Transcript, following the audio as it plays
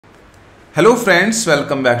Hello friends,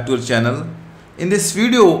 welcome back to our channel. In this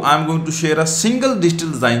video, I am going to share a single digital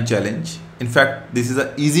design challenge. In fact, this is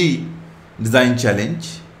an easy design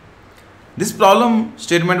challenge. This problem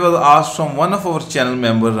statement was asked from one of our channel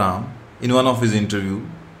member Ram in one of his interview.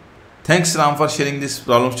 Thanks Ram for sharing this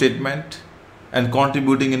problem statement and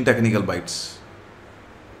contributing in Technical Bytes.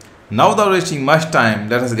 Now without wasting much time,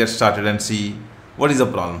 let us get started and see what is a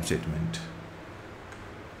problem statement.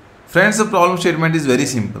 Friends, the problem statement is very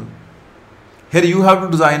simple. Here you have to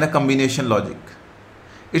design a combination logic.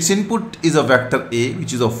 Its input is a vector A,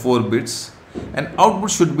 which is of 4 bits, and output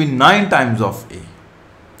should be 9 times of A.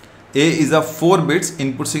 A is a 4 bits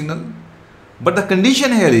input signal, but the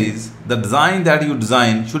condition here is the design that you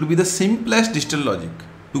design should be the simplest digital logic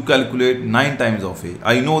to calculate 9 times of A.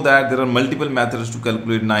 I know that there are multiple methods to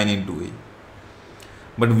calculate 9 into A,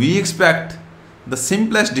 but we expect the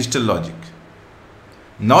simplest digital logic.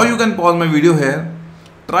 Now you can pause my video here.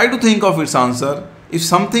 Try to think of its answer. If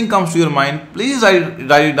something comes to your mind, please write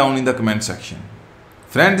it down in the comment section.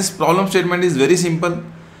 Friend, this problem statement is very simple.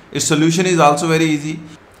 Its solution is also very easy.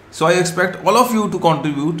 So I expect all of you to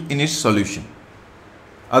contribute in its solution.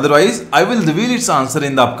 Otherwise, I will reveal its answer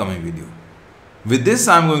in the upcoming video. With this,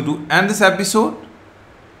 I am going to end this episode.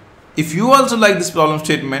 If you also like this problem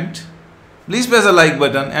statement, please press the like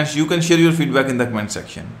button and you can share your feedback in the comment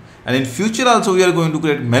section. And in future also, we are going to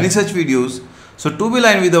create many such videos. So to be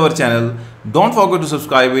aligned with our channel, don't forget to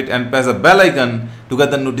subscribe it and press the bell icon to get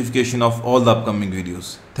the notification of all the upcoming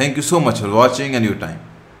videos. Thank you so much for watching and your time.